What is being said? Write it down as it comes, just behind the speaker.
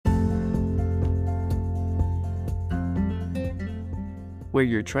Where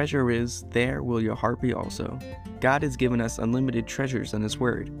your treasure is, there will your heart be also. God has given us unlimited treasures in His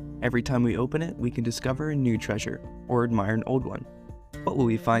Word. Every time we open it, we can discover a new treasure or admire an old one. What will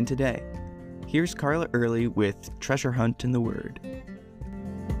we find today? Here's Carla Early with Treasure Hunt in the Word.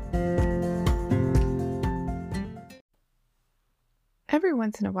 Every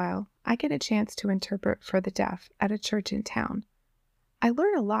once in a while, I get a chance to interpret for the deaf at a church in town. I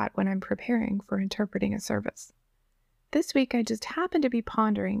learn a lot when I'm preparing for interpreting a service. This week, I just happened to be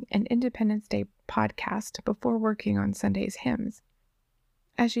pondering an Independence Day podcast before working on Sunday's hymns.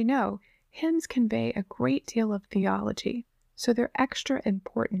 As you know, hymns convey a great deal of theology, so they're extra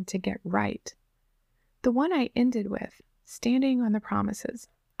important to get right. The one I ended with, Standing on the Promises,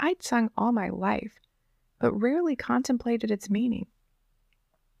 I'd sung all my life, but rarely contemplated its meaning.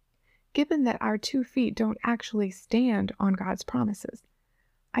 Given that our 2 feet don't actually stand on God's promises,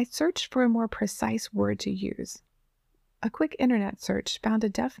 I searched for a more precise word to use. A quick internet search found a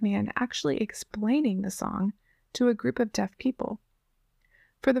deaf man actually explaining the song to a group of deaf people.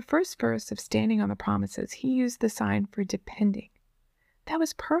 For the first verse of Standing on the Promises, he used the sign for depending. That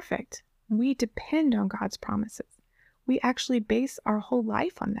was perfect. We depend on God's promises. We actually base our whole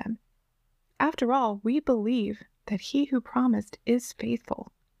life on them. After all, we believe that He who promised is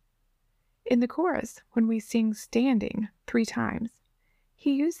faithful. In the chorus, when we sing standing 3 times,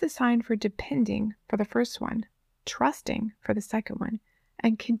 he used the sign for depending for the first one, trusting for the second one,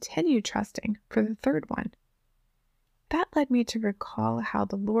 and continue trusting for the third one. That led me to recall how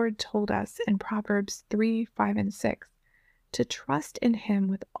the Lord told us in Proverbs 3, 5, and 6 to trust in Him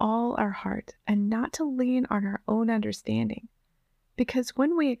with all our heart and not to lean on our own understanding, because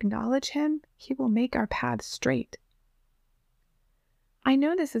when we acknowledge Him, He will make our paths straight. I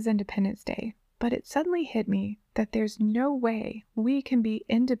know this is Independence Day, but it suddenly hit me that there's no way we can be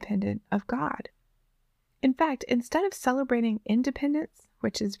independent of God. In fact, instead of celebrating independence,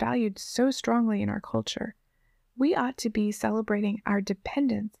 which is valued so strongly in our culture, we ought to be celebrating our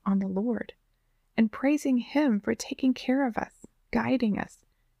dependence on the Lord and praising Him for taking care of us, guiding us,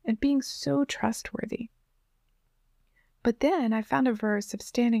 and being so trustworthy. But then I found a verse of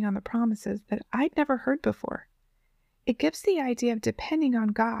Standing on the Promises that I'd never heard before. It gives the idea of depending on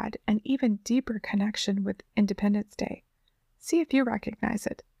God an even deeper connection with Independence Day. See if you recognize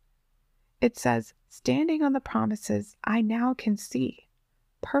it. It says, Standing on the promises I now can see,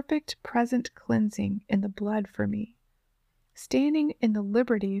 perfect present cleansing in the blood for me. Standing in the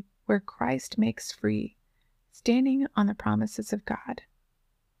liberty where Christ makes free, standing on the promises of God.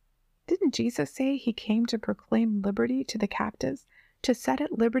 Didn't Jesus say He came to proclaim liberty to the captives, to set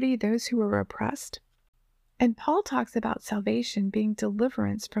at liberty those who were oppressed? And Paul talks about salvation being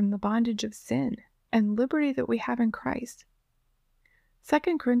deliverance from the bondage of sin and liberty that we have in Christ.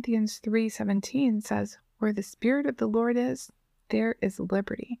 2 Corinthians 3:17 says, where the Spirit of the Lord is, there is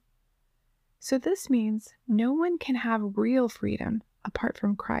liberty. So this means no one can have real freedom apart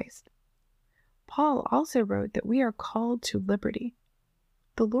from Christ. Paul also wrote that we are called to liberty.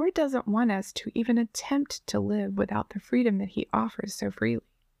 The Lord doesn't want us to even attempt to live without the freedom that He offers so freely.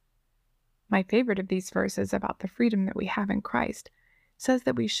 My favorite of these verses about the freedom that we have in Christ says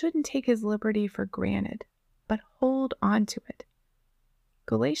that we shouldn't take His liberty for granted, but hold on to it.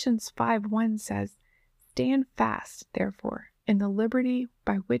 Galatians 5:1 says, Stand fast, therefore, in the liberty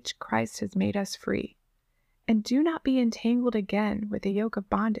by which Christ has made us free, and do not be entangled again with the yoke of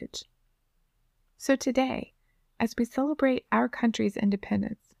bondage. So today, as we celebrate our country's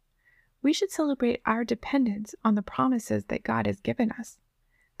independence, we should celebrate our dependence on the promises that God has given us,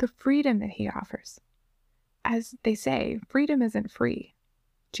 the freedom that He offers. As they say, freedom isn't free.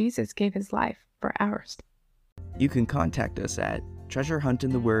 Jesus gave His life for ours. You can contact us at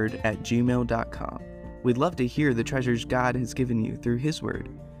treasurehuntintheword@gmail.com. We'd love to hear the treasures God has given you through His Word.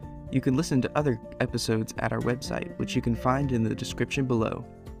 You can listen to other episodes at our website, which you can find in the description below.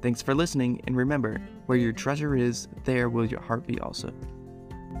 Thanks for listening, and remember, where your treasure is, there will your heart be also.